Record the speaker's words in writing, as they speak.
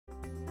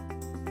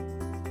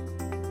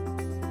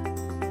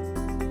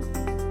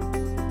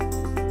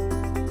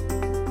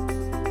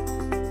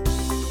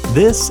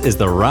This is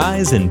the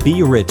Rise and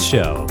Be Rich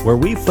show, where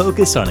we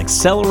focus on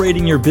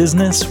accelerating your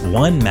business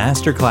one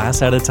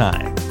masterclass at a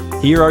time.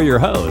 Here are your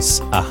hosts,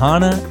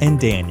 Ahana and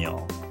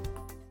Daniel.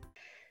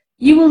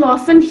 You will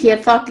often hear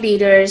thought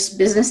leaders,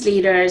 business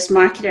leaders,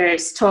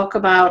 marketers talk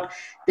about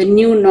the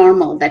new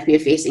normal that we are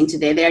facing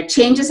today. There are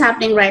changes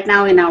happening right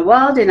now in our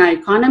world, in our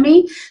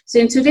economy. So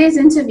in today's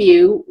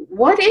interview,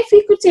 what if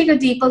we could take a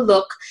deeper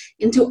look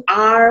into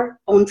our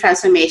own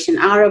transformation,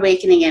 our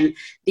awakening, and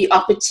the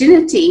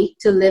opportunity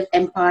to live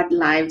empowered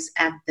lives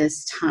at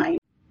this time?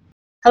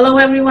 Hello,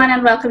 everyone,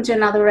 and welcome to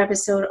another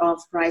episode of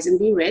Rise and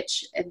Be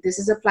Rich. This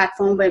is a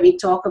platform where we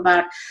talk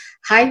about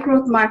high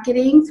growth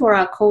marketing for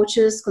our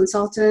coaches,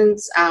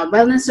 consultants,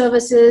 wellness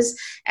services,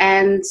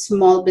 and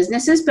small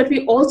businesses. But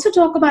we also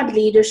talk about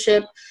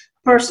leadership,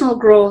 personal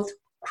growth,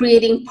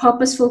 creating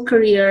purposeful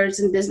careers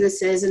and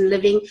businesses, and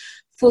living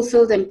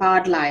fulfilled,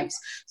 empowered lives.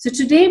 So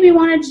today we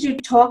wanted to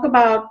talk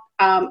about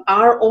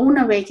our own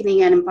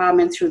awakening and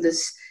empowerment through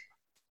this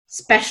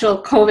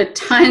special COVID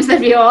times that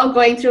we're all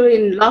going through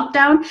in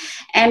lockdown.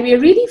 And we're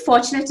really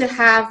fortunate to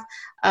have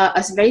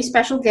a very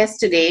special guest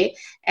today,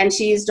 and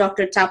she is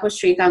Dr.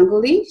 Tapasree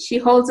Ganguly. She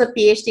holds a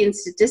PhD in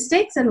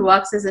statistics and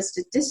works as a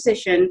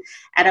statistician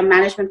at a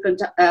management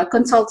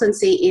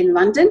consultancy in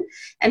London.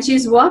 And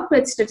she's worked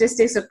with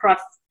statistics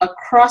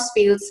across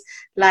fields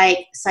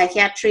like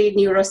psychiatry,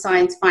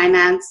 neuroscience,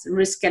 finance,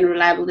 risk and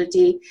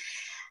reliability,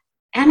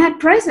 and at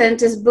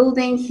present is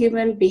building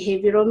human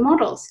behavioral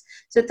models.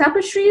 So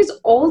Tapasree is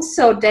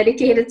also a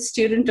dedicated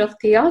student of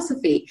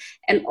theosophy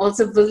and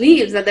also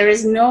believes that there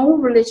is no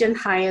religion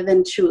higher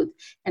than truth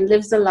and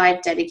lives a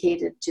life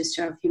dedicated to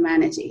serve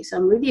humanity. So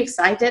I'm really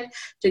excited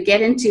to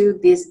get into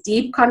this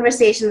deep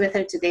conversation with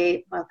her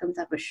today. Welcome,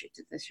 Tapasree,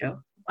 to the show.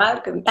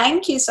 Welcome.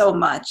 Thank you so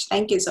much.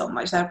 Thank you so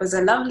much. That was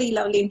a lovely,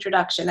 lovely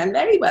introduction and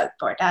very well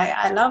put.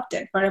 I loved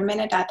it. For a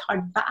minute, I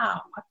thought,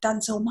 wow, I've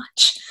done so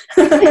much.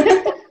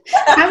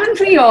 Haven't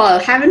we all?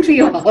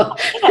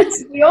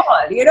 Yes, we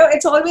all. You know,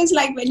 it's always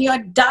like when you're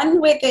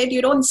done with it,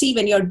 you don't see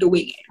when you're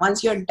doing it.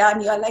 Once you're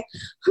done, you're like,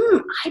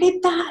 I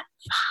did that.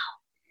 Wow.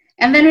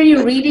 And then when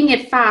you're reading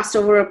it fast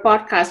over a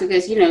podcast,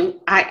 because,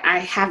 I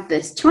have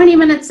this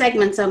 20-minute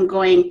segment, so I'm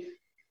going,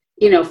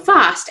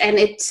 fast. And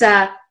it's,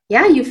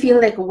 you feel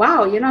like,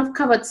 wow, I've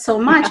covered so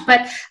much.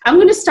 But I'm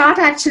going to start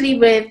actually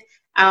with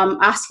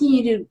asking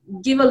you to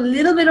give a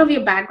little bit of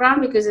your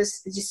background, because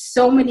there's just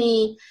so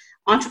many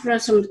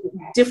entrepreneurs from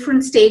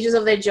different stages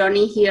of their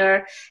journey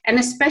here, and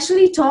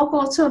especially talk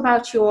also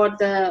about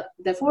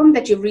the forum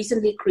that you've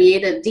recently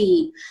created,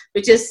 D,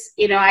 which is,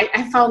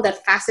 I found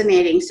that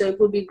fascinating. So it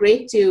would be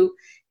great to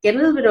get a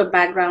little bit of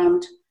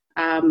background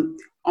on,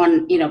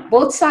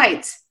 both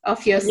sides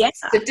of your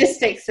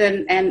statistics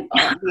and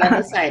on the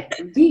other side,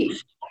 D.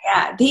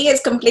 Yeah, he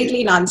is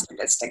completely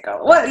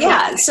non-statistical. Well,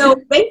 yeah. So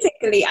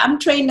basically, I'm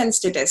trained in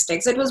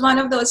statistics. It was one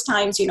of those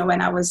times,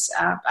 when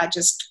I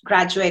just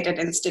graduated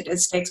in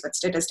statistics with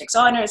statistics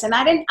honors, and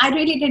I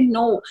really didn't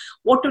know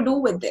what to do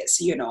with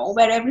this.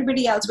 Where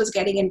everybody else was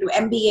getting into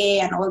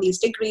MBA and all these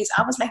degrees,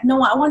 I was like,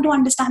 no, I want to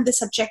understand this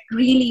subject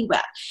really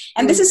well,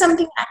 and this is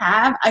something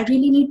I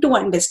really need to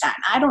understand.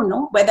 I don't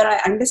know whether I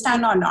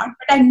understand or not,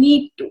 but I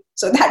need to.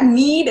 So that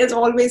need is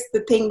always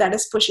the thing that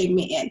is pushing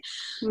me in.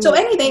 So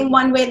anything,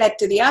 one way led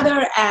to the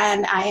other,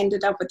 and I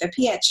ended up with a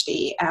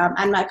PhD.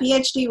 And my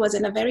PhD was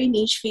in a very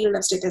niche field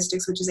of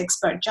statistics, which is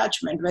expert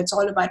judgment, where it's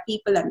all about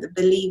people and the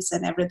beliefs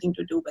and everything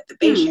to do with the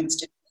patient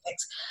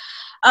statistics.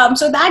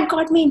 So that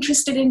got me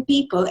interested in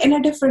people in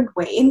a different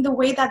way, in the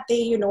way that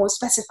they,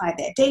 specify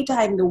their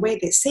data, in the way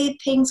they say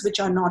things which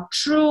are not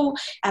true,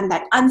 and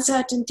that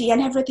uncertainty and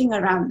everything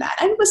around that.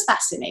 And it was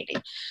fascinating.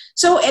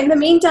 So in the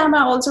meantime,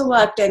 I also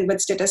worked with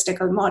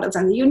statistical models,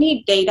 and you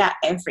need data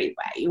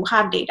everywhere. You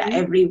have data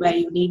everywhere.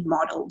 You need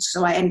models.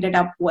 So I ended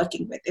up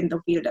working in the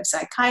field of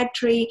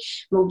psychiatry,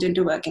 moved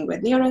into working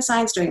with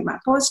neuroscience, doing my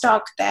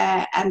postdoc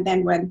there. And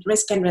then when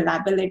risk and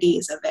reliability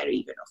is a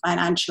very,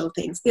 financial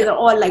things, these are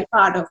all like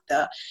part of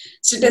the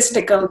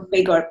statistical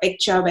bigger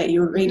picture where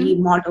you really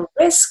model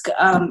risk.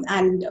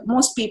 And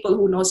most people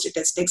who know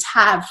statistics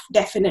have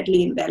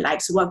definitely in their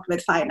lives worked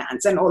with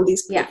finance and all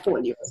these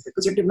portfolios,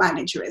 because you have to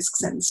manage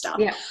risks and stuff.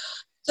 Yeah.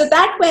 So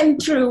that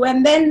went through,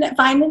 and then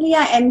finally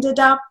I ended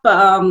up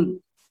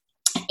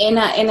in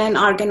an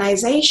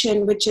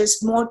organization which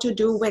is more to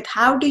do with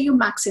how do you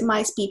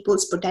maximize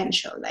people's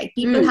potential. Like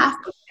people have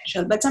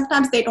potential, but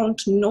sometimes they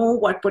don't know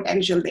what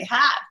potential they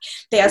have.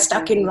 They are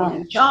stuck in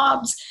wrong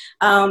jobs.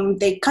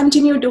 They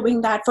continue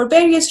doing that for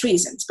various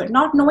reasons, but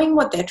not knowing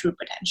what their true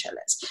potential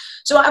is.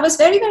 So I was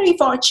very, very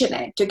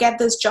fortunate to get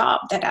this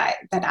job that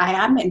I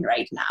am in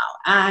right now.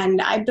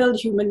 And I build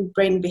human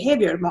brain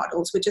behavior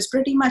models, which is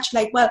pretty much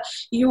like, well,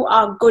 you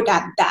are good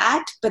at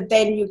that, but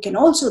then you can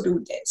also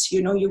do this.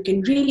 You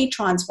can really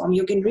transform.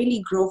 You can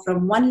really grow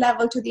from one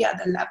level to the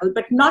other level,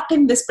 but not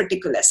in this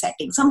particular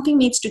setting. Something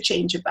needs to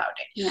change about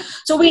it. Yeah.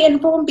 So we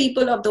inform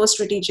people of those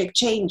strategic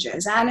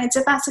changes. And it's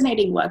a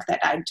fascinating work that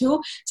I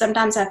do.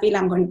 Sometimes I feel feel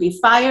I'm going to be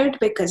fired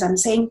because I'm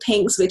saying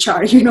things which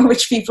are, you know,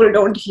 which people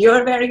don't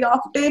hear very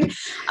often.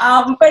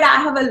 But I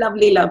have a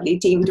lovely, lovely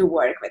team to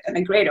work with and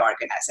a great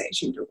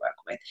organization to work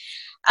with.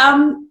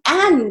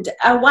 And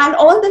while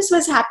all this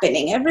was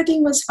happening,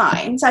 everything was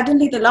fine.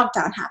 Suddenly the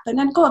lockdown happened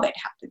and COVID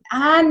happened.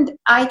 And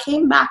I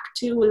came back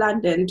to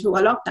London, to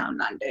a lockdown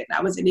London.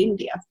 I was in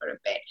India for a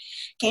bit,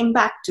 came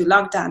back to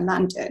lockdown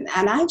London.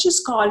 And I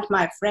just called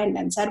my friend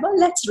and said, well,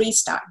 let's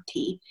restart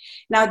Dhi.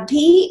 Now,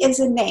 Dhi is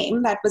a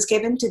name that was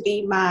given to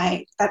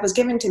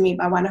me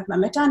by one of my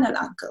maternal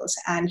uncles.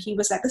 And he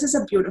was like, this is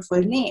a beautiful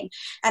name.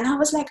 And I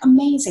was like,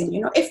 amazing.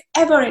 You know, if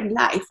ever in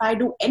life I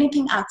do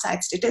anything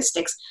outside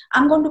statistics,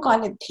 I'm going to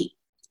call it Dhi.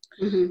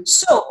 Mm-hmm.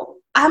 So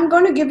I'm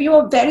going to give you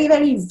a very,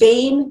 very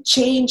vain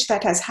change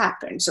that has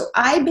happened. So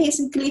I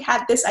basically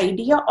had this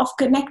idea of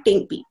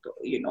connecting people,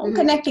 you know,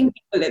 connecting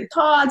people in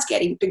thoughts,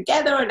 getting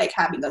together, like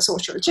having a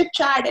social chit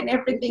chat and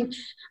everything.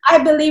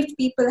 I believed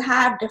people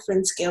have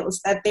different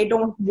skills that they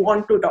don't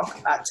want to talk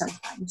about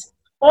sometimes.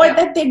 Or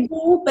that they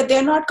do, but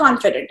they're not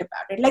confident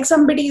about it. Like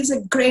somebody is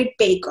a great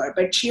baker,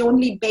 but she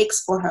only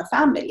bakes for her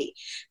family.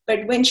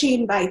 But when she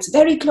invites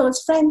very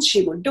close friends,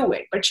 she would do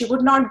it, but she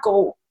would not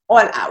go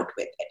all out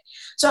with it.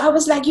 So I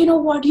was like, you know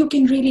what, you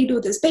can really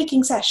do this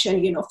baking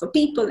session, you know, for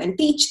people and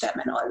teach them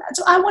and all that.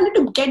 So I wanted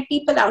to get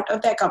people out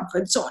of their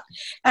comfort zone.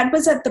 That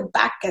was at the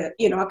back,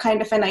 you know, kind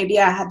of an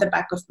idea I had the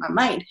back of my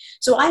mind.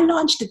 So I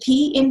launched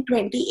Dhi in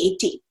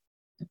 2018.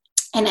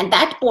 And at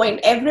that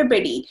point,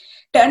 everybody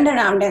turned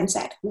around and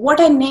said,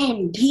 what a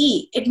name,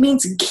 Dhi. It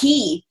means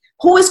ghee.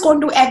 Who is going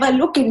to ever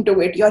look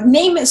into it? Your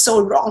name is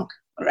so wrong,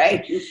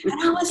 right?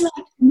 And I was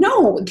like,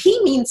 no,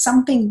 Dhi means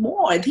something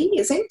more. Dhi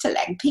is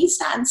intellect. Dhi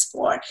stands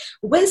for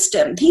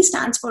wisdom. Dhi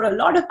stands for a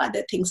lot of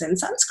other things in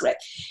Sanskrit.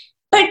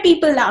 But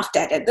people laughed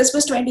at it. This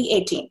was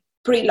 2018,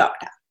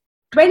 pre-lockdown.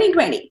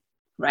 2020,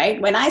 right?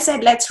 When I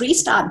said, let's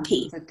restart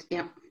Dhi,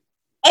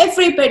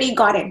 everybody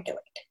got into it.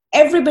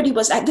 Everybody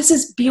was like, this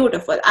is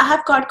beautiful. I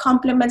have got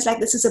compliments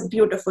like, this is a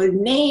beautiful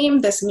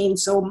name. This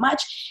means so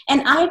much.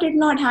 And I did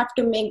not have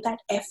to make that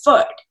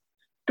effort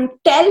to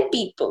tell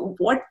people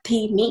what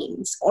Dhi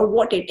means or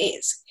what it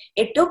is.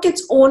 It took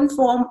its own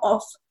form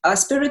of a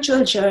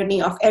spiritual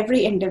journey of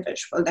every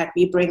individual that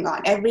we bring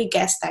on, every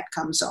guest that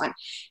comes on,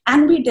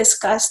 and we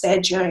discuss their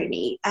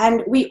journey.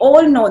 And we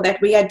all know that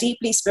we are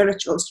deeply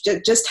spiritual,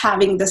 just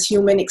having this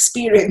human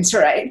experience,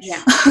 right?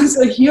 Yeah.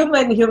 So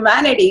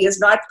humanity is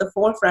not the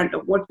forefront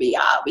of what we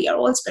are. We are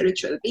all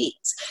spiritual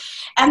beings.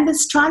 And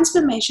this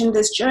transformation,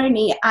 this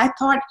journey, I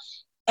thought,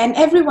 and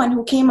everyone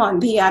who came on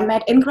Dhi, I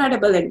met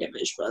incredible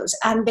individuals,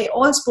 and they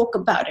all spoke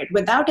about it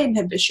without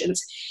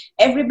inhibitions.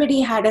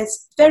 Everybody had a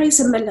very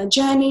similar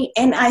journey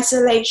in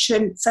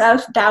isolation,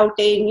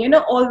 self-doubting, you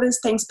know, all these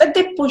things, but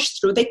they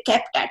pushed through, they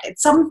kept at it.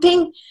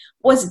 Something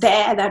was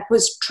there that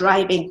was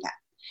driving them.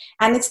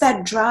 And it's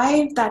that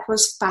drive that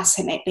was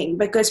fascinating,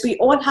 because we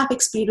all have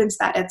experienced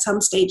that at some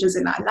stages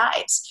in our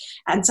lives.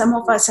 And some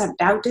of us have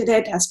doubted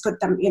it, has put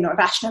them, you know,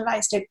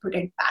 rationalized it, put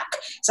it back.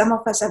 Some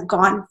of us have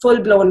gone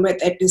full blown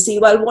with it to see,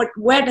 well,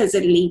 where does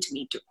it lead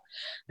me to?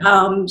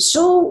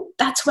 So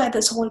that's where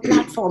this whole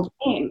platform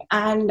came.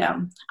 And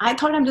I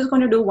thought I'm just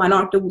going to do 1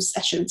 or 2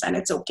 sessions and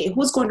it's okay.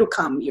 Who's going to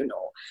come, you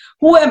know?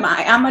 Who am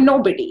I? I'm a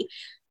nobody.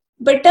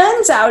 But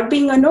turns out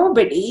being a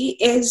nobody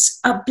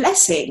is a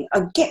blessing,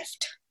 a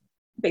gift.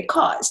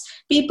 Because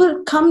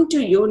people come to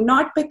you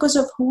not because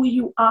of who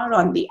you are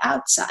on the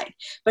outside,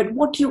 but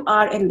what you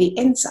are in the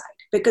inside.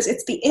 Because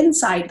it's the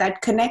inside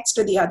that connects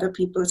to the other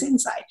people's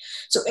inside.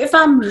 So if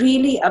I'm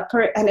really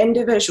an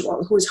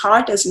individual whose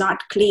heart is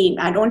not clean,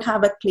 I don't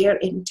have a clear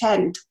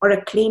intent or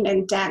a clean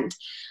intent,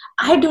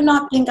 I do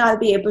not think I'll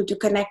be able to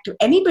connect to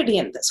anybody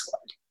in this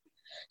world.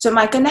 So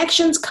my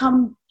connections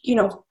come, you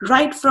know,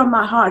 right from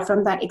my heart,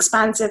 from that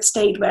expansive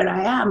state where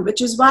I am,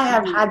 which is why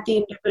I've had the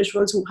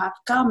individuals who have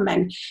come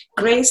and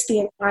graced the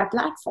entire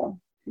platform.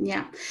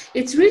 Yeah,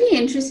 it's really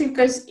interesting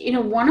because, you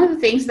know, one of the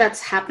things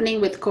that's happening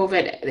with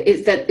COVID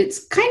is that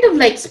it's kind of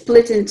like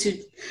split into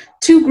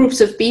 2 groups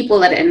of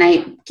people, and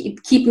I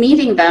keep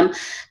meeting them.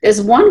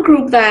 There's one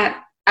group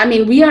that, I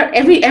mean, we are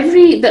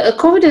the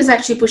COVID is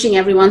actually pushing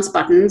everyone's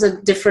buttons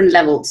at different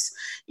levels.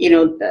 You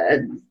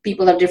know,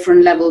 people have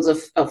different levels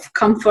of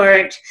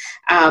comfort.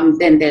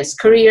 Then there's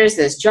careers,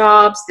 there's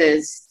jobs,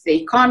 there's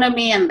the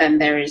economy, and then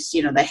there's,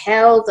 you know, the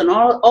health and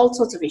all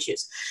sorts of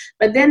issues.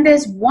 But then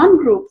there's one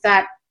group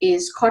that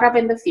is caught up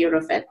in the fear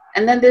of it.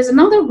 And then there's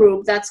another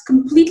group that's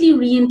completely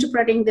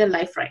reinterpreting their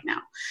life right now.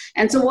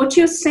 And so what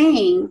you're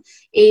saying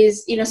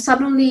is, you know,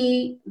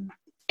 suddenly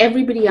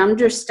everybody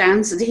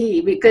understands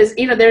Dhi, because,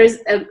 you know, there's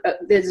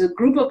a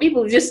group of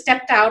people who just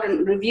stepped out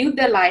and reviewed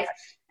their life,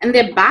 and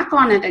they're back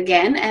on it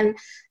again. And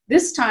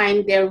this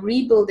time they're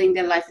rebuilding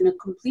their life in a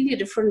completely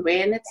different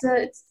way. And it's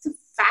a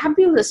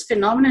fabulous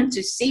phenomenon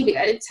to see,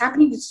 because it's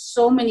happening to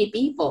so many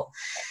people.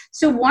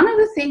 So one of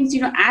the things, you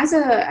know, as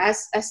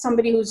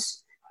somebody who's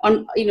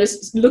on,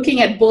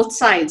 looking at both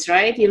sides,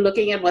 right? You're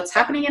looking at what's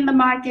happening in the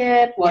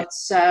market,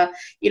 what's,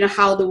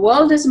 how the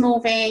world is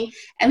moving.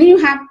 And then you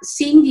have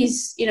seeing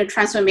these,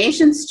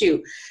 transformations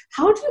too.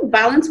 How do you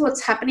balance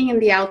what's happening in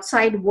the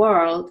outside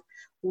world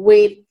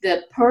with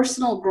the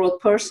personal growth,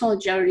 personal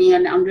journey,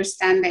 and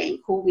understanding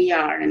who we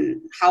are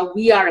and how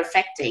we are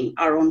affecting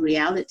our own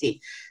reality?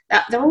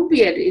 That would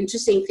be an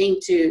interesting thing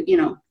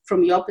to,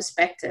 from your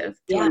perspective.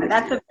 Yeah,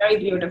 that's a very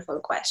beautiful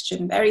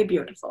question. Very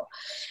beautiful.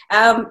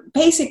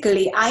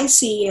 Basically, I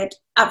see it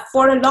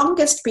for a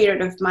longest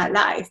period of my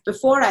life,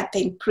 before I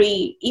think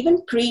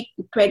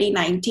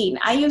pre-2019,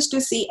 I used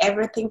to see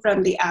everything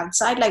from the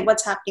outside, like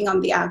what's happening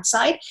on the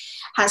outside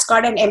has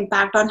got an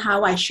impact on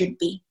how I should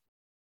be.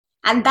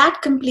 And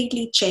that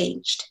completely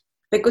changed,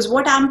 because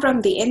what I'm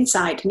from the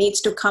inside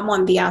needs to come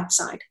on the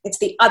outside. It's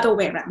the other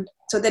way around.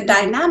 So the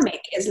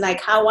dynamic is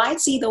like how I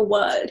see the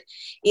world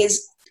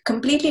is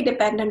completely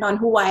dependent on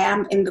who I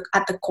am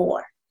at the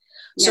core.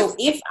 Yes. So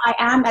if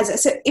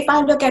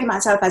I look at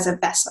myself as a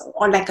vessel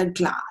or like a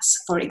glass,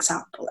 for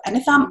example, and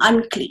if I'm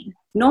unclean,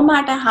 no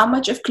matter how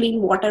much of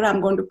clean water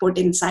I'm going to put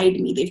inside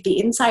me, if the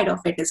inside of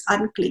it is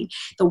unclean,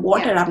 the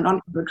water, I'm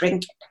not going to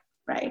drink it,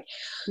 right?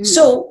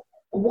 So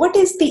what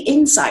is the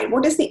inside?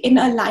 What is the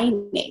inner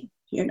lining?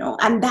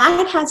 And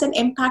that has an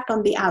impact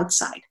on the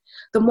outside.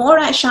 The more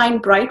I shine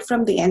bright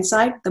from the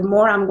inside, the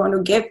more I'm going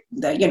to give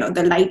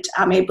the light.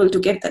 I'm able to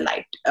give the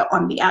light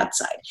on the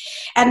outside.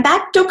 And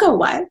that took a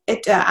while.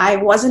 I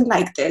wasn't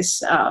like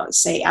this,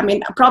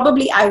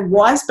 probably I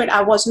was, but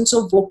I wasn't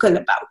so vocal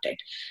about it.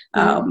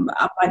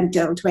 Up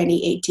until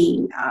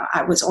 2018,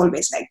 I was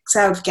always like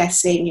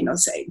self-guessing,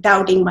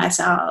 doubting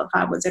myself.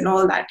 I was in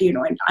all that,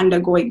 and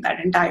undergoing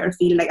that entire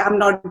field. Like, I'm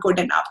not good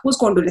enough. Who's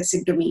going to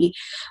listen to me?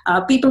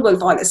 People will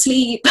fall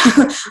asleep.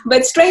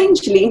 But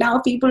strangely, now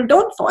people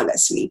don't fall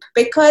asleep,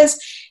 because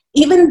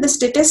even the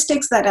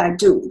statistics that I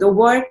do, the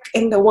work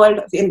in the world,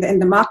 in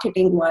the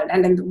marketing world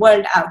and in the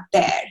world out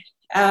there,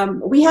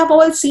 we have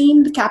all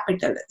seen the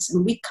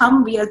capitalism. We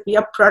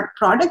are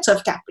products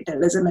of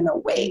capitalism in a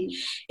way.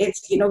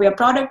 It's, we are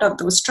product of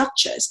those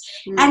structures.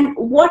 And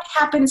what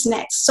happens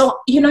next? So,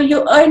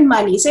 you earn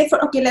money.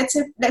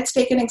 Let's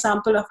take an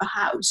example of a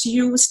house.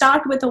 You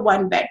start with a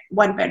one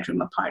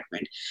bedroom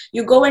apartment.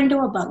 You go into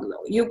a bungalow.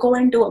 You go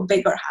into a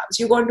bigger house.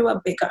 You go into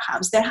a bigger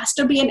house. There has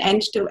to be an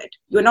end to it.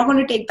 You're not going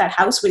to take that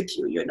house with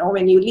you,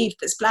 when you leave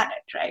this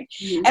planet, right?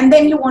 And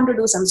then you want to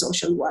do some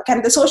social work.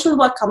 And the social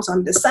work comes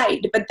on the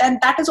side. But then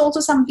that is also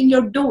something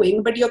you're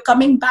doing, but you're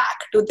coming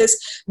back to this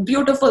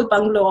beautiful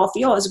bungalow of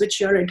yours, which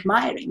you're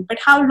admiring. But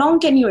how long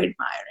can you admire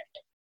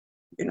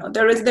it?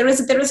 There is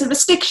a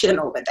restriction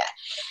over there.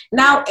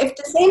 Now, if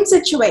the same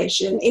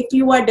situation, if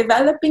you are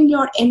developing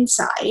your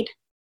inside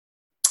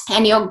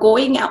and you're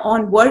going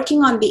on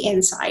working on the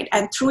inside,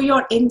 and through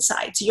your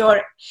insights,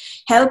 you're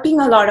helping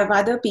a lot of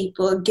other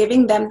people,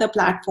 giving them the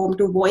platform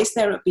to voice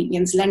their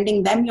opinions,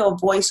 lending them your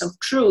voice of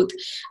truth,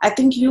 I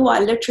think you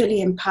are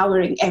literally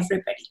empowering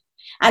everybody.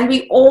 And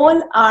we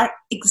all are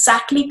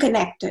exactly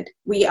connected.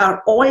 We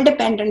are all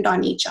dependent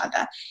on each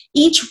other.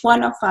 Each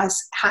one of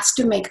us has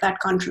to make that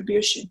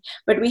contribution.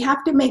 But we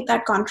have to make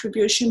that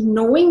contribution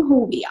knowing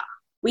who we are.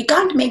 We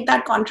can't make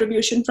that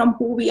contribution from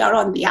who we are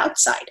on the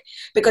outside,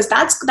 because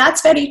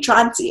that's very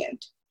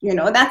transient.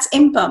 That's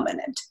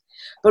impermanent.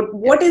 But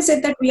what is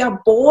it that we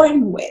are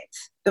born with?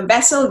 The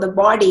vessel, the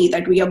body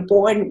that we are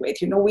born with,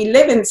 we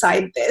live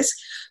inside this.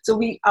 So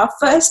our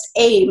first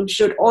aim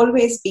should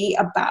always be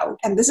about,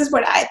 and this is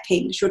what I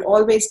think, should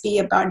always be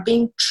about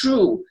being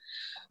true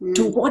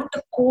to what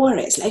the core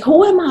is. Like,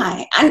 who am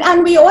I?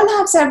 And we all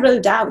have several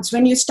doubts.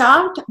 When you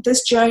start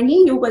this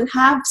journey, you will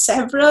have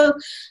several,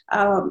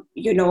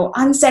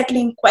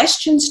 unsettling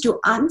questions to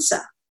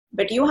answer,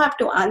 but you have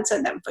to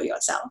answer them for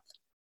yourself.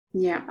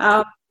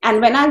 Yeah. And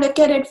when I look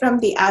at it from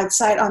the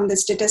outside, on the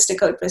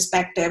statistical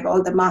perspective,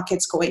 all the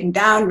markets going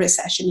down,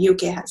 recession,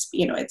 UK has,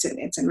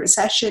 it's in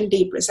recession,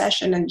 deep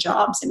recession, and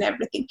jobs and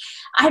everything.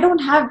 I don't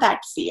have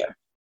that fear.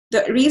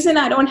 The reason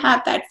I don't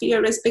have that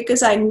fear is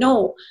because I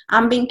know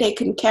I'm being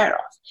taken care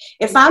of.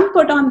 If I'm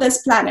put on this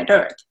planet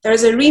Earth,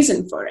 there's a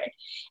reason for it.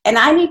 And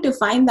I need to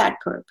find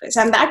that purpose.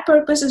 And that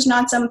purpose is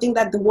not something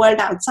that the world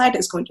outside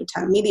is going to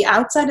tell me. The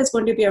outside is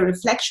going to be a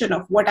reflection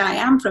of what I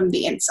am from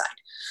the inside.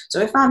 So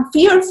if I'm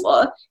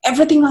fearful,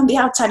 everything on the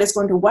outside is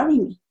going to worry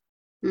me.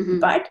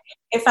 But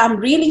if I'm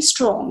really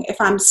strong, if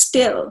I'm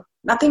still,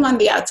 nothing on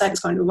the outside is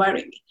going to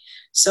worry me.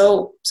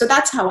 So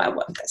that's how I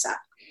work this out.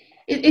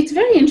 It's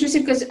very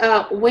interesting, because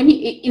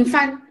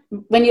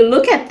when you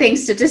look at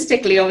things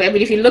statistically, or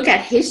if you look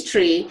at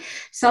history,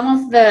 some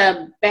of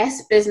the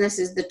best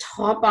businesses, the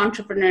top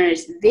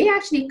entrepreneurs, they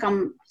actually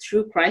come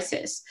through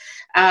crisis.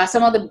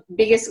 Some of the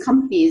biggest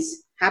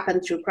companies happen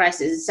through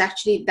crisis. It's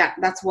actually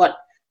that's what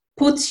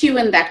puts you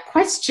in that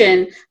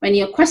question, when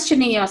you're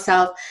questioning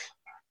yourself,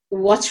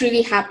 what's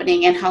really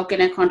happening and how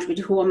can I contribute?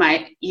 Who am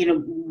I?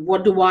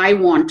 What do I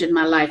want in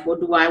my life?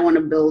 What do I want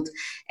to build?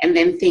 And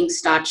then things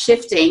start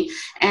shifting.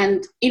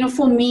 And,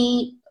 for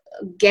me,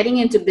 getting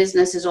into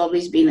business has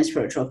always been a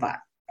spiritual path.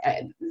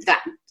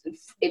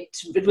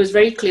 it was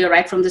very clear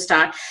right from the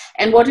start.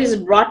 And what has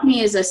brought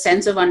me is a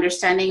sense of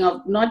understanding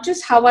of not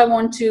just how I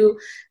want to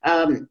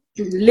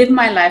live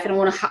my life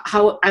and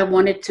how I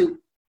want it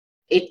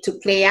to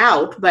play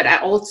out, but I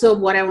also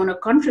what I want to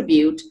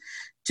contribute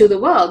to the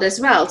world as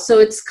well. So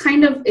it's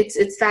kind of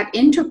it's that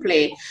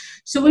interplay.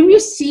 So when we're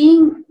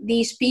seeing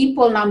these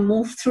people now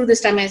move through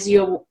this time, as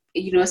you're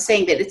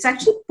saying, that it's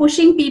actually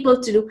pushing people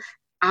to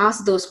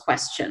ask those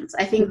questions.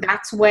 I think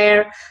that's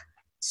where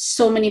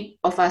so many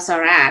of us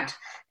are at.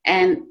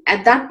 And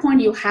at that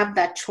point, you have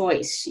that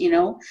choice,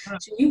 So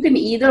you can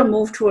either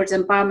move towards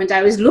empowerment.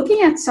 I was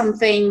looking at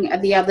something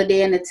the other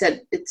day, and it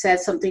said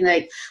something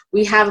like,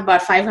 we have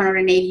about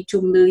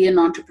 582 million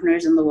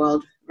entrepreneurs in the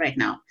world right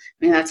now. I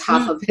mean, that's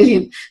half a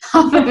billion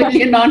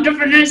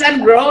entrepreneurs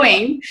and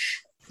growing.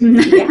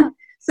 Yeah.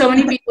 So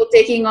many people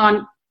taking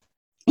on,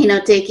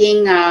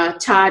 taking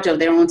charge of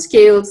their own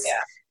skills,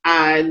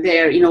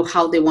 their,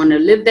 how they want to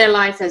live their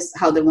life, as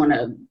how they want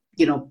to,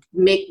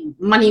 make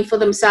money for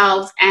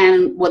themselves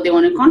and what they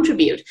want to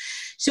contribute.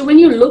 So when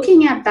you're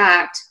looking at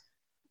that,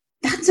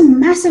 that's a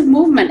massive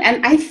movement.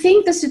 And I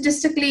think that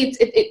statistically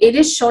it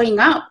is showing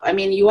up. I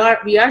mean,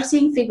 we are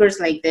seeing figures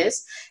like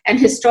this. And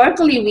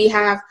historically, we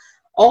have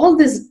all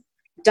this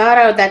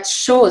data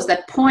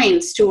that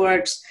points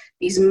towards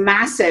these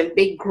massive,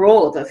 big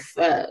growth of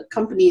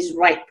companies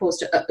right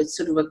post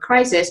sort of a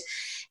crisis.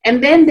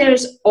 And then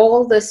there's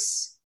all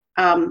this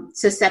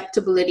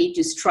susceptibility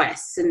to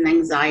stress and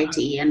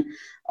anxiety and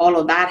all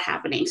of that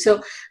happening.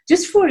 So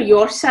just for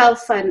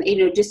yourself and,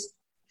 just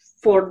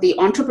for the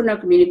entrepreneur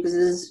community, because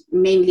this is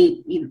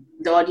mainly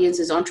the audience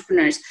is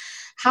entrepreneurs,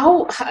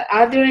 how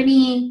are there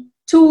any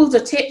tools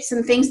or tips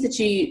and things that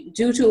you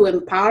do to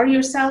empower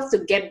yourself to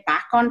get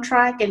back on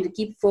track and to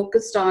keep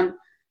focused on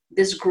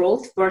this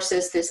growth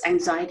versus this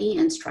anxiety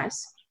and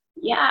stress?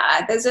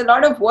 Yeah, there's a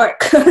lot of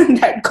work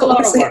that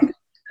goes in.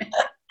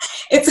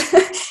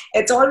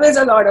 It's always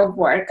a lot of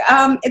work.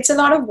 It's a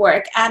lot of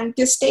work, and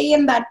to stay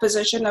in that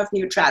position of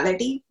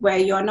neutrality where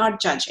you're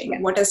not judging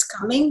what is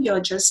coming,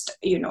 you're just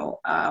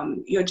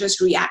you're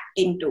just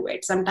reacting to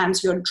it.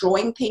 Sometimes you're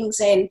drawing things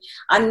in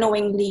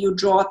unknowingly. You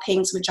draw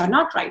things which are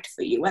not right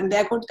for you, and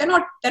they're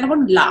not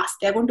going to last.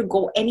 They're going to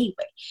go anyway.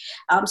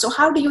 So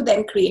how do you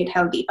then create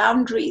healthy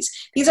boundaries?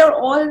 These are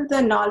all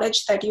the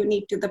knowledge that you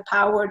need, to the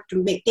power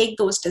to take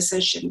those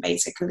decisions.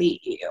 Basically,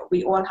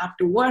 we all have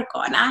to work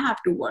on. I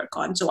have to work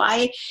on. So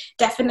I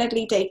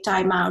definitely take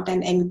time out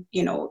and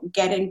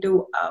get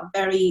into a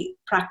very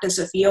practice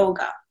of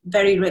yoga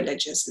very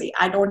religiously.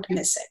 I don't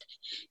miss it.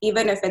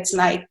 Even if it's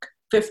like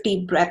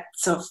 50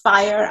 breaths of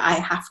fire, I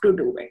have to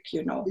do it.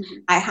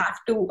 I have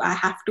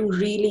to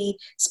really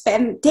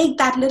take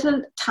that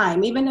little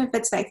time, even if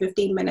it's like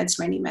 15 minutes,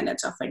 20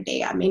 minutes of a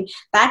day. I mean,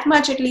 that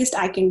much at least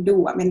I can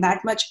do. I mean,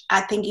 that much,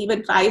 I think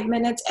even 5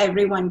 minutes,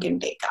 everyone can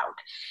take out.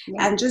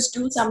 And just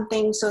do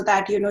something so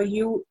that,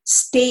 you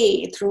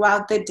stay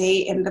throughout the day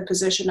in the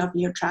position of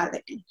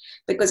neutrality,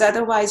 because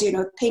otherwise,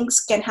 things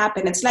can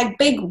happen. It's like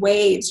big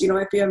waves,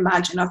 if you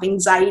imagine, of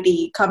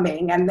anxiety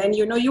coming, and then,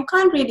 you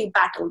can't really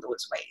battle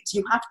those waves.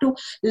 You have to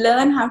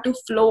learn how to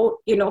flow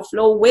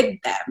with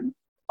them,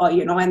 or,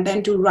 and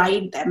then to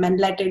ride them and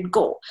let it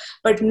go.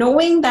 But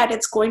knowing that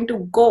it's going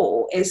to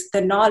go is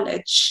the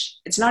knowledge.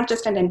 It's not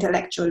just an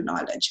intellectual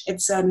knowledge.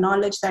 It's a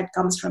knowledge that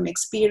comes from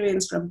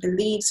experience, from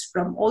beliefs,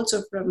 from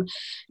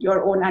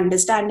your own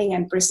understanding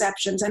and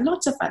perceptions and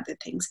lots of other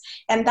things.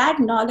 And that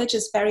knowledge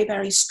is very,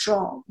 very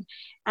strong.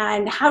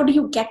 And how do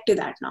you get to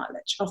that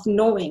knowledge of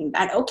knowing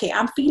that, okay,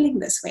 I'm feeling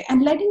this way,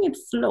 and letting it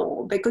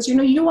flow? Because,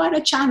 you are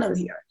a channel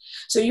here.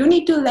 So you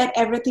need to let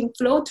everything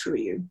flow through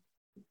you.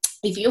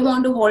 If you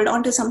want to hold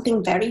on to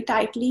something very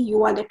tightly,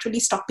 you are literally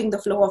stopping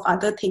the flow of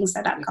other things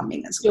that are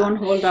coming as well. Don't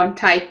hold on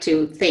tight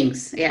to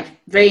things. Yeah,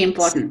 very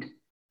important.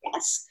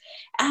 Yes.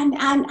 And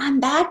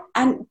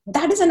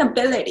that is an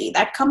ability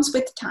that comes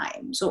with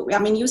time. So, I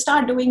mean, you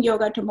start doing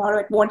yoga tomorrow,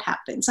 it won't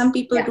happen. Some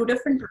people do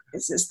different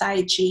practices,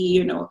 Tai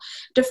Chi,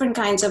 different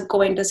kinds of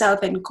go into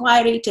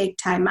self-inquiry, take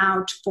time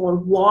out for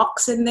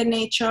walks in the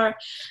nature.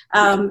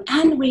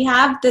 And we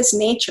have this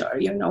nature,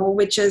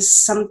 which is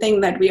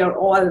something that we are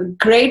all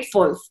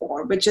grateful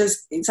for, which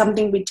is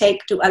something we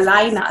take to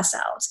align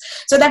ourselves.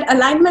 So that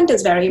alignment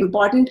is very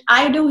important.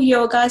 I do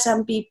yoga.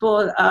 Some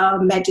people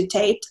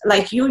meditate,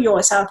 like you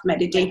yourself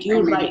meditate.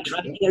 You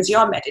writing is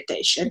your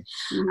meditation.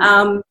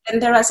 And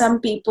there are some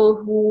people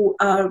who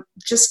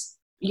just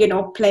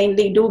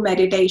plainly do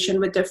meditation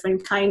with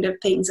different kind of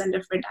things and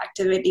different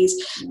activities.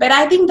 But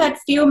I think that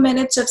few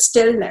minutes of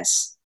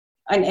stillness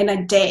in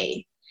a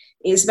day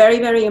is very,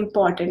 very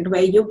important,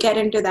 where you get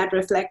into that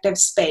reflective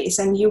space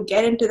and you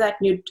get into that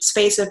new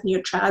space of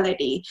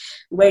neutrality,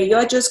 where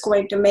you're just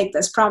going to make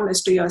this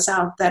promise to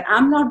yourself that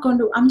I'm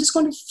just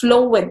going to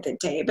flow with the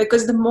day.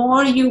 Because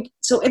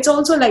so it's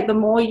also like the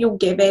more you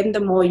give in, the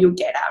more you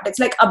get out. It's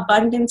like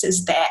abundance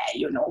is there,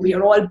 we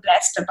are all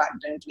blessed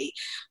abundantly.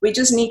 We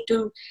just need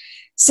to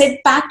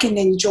sit back and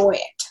enjoy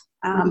it.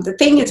 The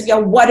thing is, we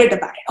are worried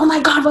about it. Oh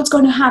my God, what's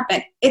going to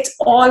happen? It's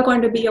all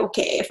going to be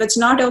okay. If it's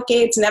not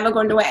okay, it's never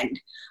going to end.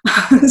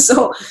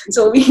 so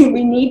we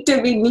need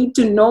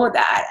to know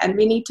that, and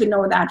we need to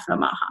know that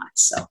from our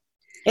hearts. So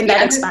in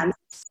that expanse.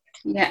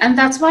 Yeah, and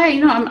that's why,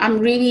 I'm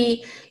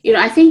really,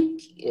 I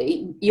think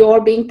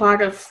you're being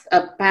part of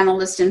a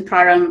panelist in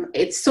Praram.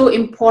 It's so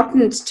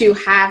important to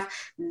have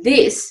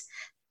this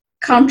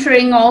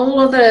countering all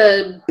of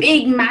the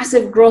big,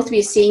 massive growth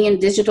we're seeing in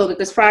digital,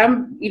 because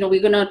Praram, we're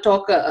going to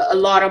talk a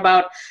lot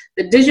about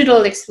the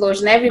digital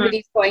explosion.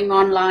 Everybody's going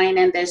online,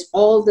 and there's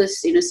all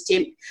this,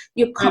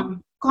 you're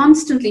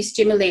constantly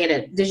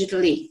stimulated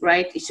digitally,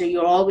 right? So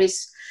you're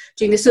always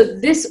doing this. So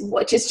this,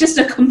 which is just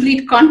a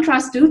complete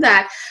contrast to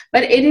that,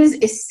 but it is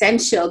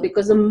essential,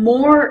 because the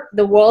more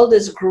the world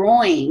is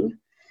growing,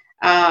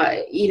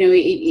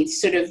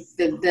 it's sort of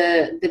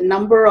the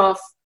number of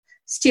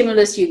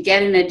stimulus you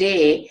get in a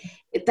day,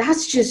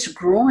 that's just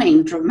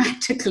growing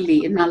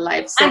dramatically in our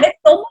lives. And there's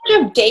so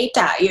much of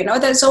data,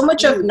 there's so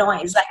much of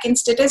noise. Like in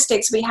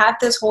statistics, we have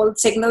this whole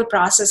signal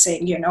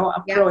processing,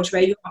 approach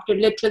where you have to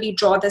literally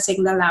draw the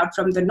signal out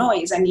from the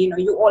noise. And,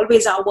 you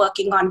always are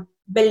working on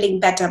building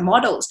better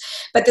models.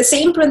 But the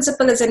same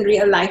principle is in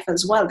real life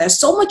as well. There's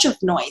so much of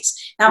noise.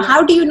 Now,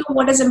 how do you know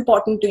what is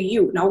important to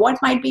you? Now, what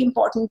might be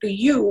important to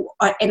you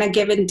in a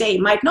given day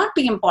might not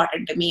be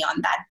important to me on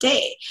that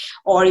day,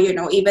 or,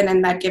 even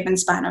in that given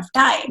span of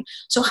time.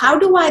 So how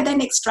do I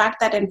then extract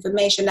that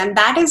information? And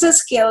that is a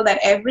skill that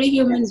every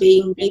human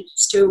being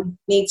needs to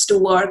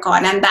work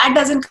on. And that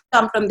doesn't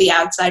come from the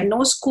outside.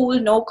 No school,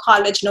 no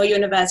college, no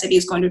university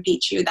is going to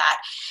teach you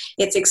that.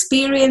 It's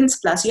experience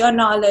plus your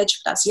knowledge,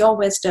 plus your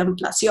wisdom,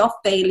 plus your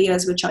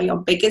failures, which are your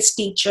biggest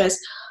teachers,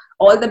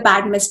 all the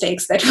bad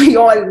mistakes that we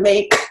all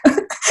make.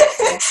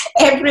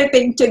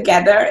 Everything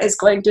together is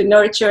going to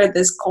nurture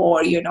this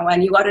core,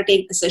 and you got to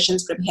take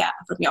decisions from here,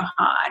 from your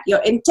heart. Your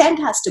intent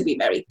has to be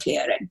very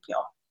clear and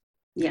pure.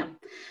 Yeah.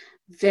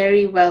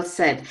 Very well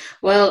said.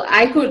 Well,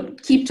 I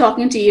could keep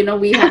talking to you.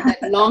 We had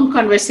that long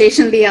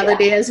conversation the other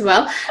day as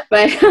well,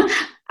 but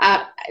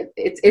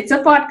it's a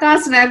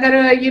podcast, and I've got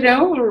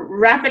to,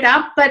 wrap it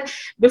up. But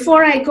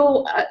before I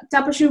go,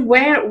 Tapashri,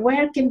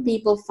 where can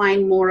people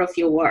find more of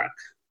your work?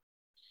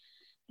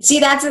 See,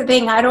 that's the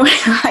thing. I don't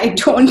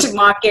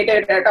market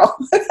it at all.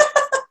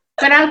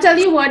 But I'll tell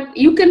you what,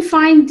 you can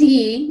find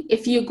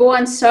if you go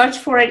and search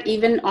for it,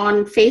 even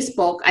on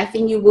Facebook, I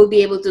think you will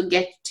be able to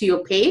get to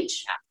your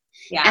page.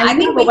 Yeah,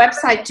 and you have a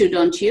website too,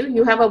 don't you?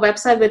 You have a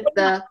website with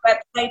the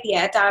website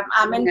yet.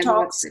 I'm in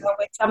talks with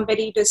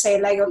somebody to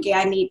say like,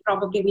 okay, we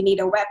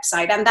need a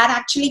website, and that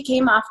actually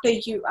came after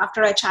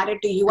I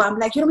chatted to you. I'm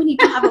like, we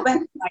need to have a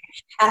website,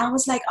 and I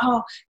was like,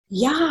 oh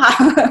yeah,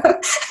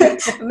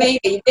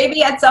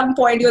 maybe at some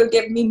point you'll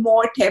give me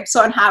more tips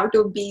on how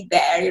to be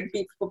there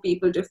for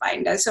people to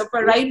find us. So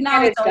for right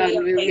now, it's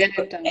only a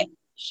Facebook page.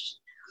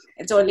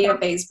 It's only a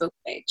Facebook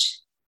page.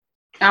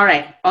 All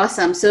right.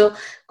 Awesome. So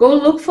go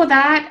look for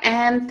that.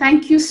 And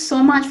thank you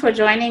so much for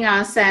joining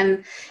us.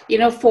 And,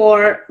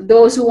 for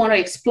those who want to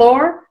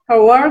explore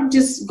her work,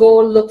 just go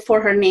look for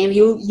her name.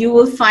 You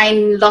will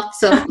find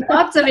lots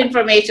of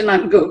information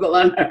on Google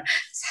on her.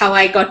 That's how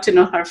I got to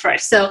know her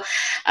first. So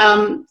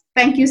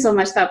thank you so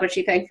much,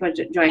 Tapashri. Thank you for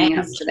joining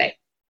us today.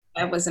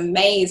 That was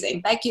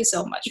amazing. Thank you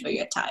so much for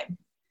your time.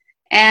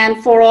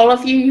 And for all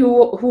of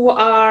you who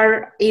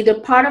are either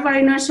part of our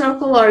inner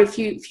circle, or if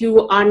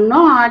you are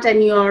not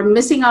and you're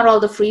missing out all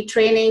the free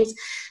trainings,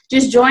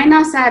 just join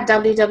us at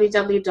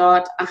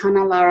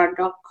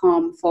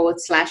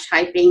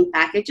www.ahanalara.com/hyping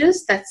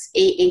packages. That's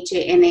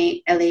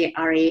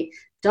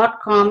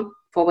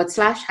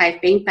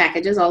ahanalara.com/hyping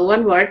packages, all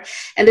one word.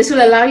 And this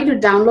will allow you to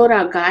download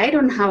our guide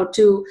on how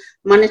to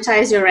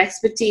monetize your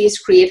expertise,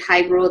 create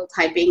high growth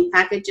hyping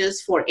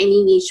packages for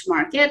any niche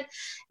market.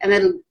 And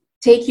then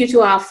take you to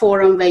our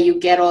forum where you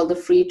get all the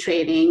free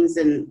trainings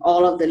and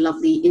all of the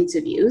lovely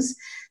interviews.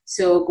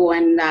 So go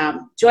and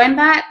join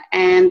that,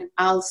 and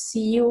I'll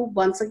see you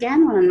once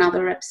again on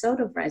another episode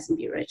of Rise and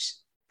Be Rich.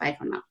 Bye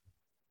for now.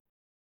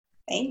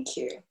 Thank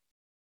you.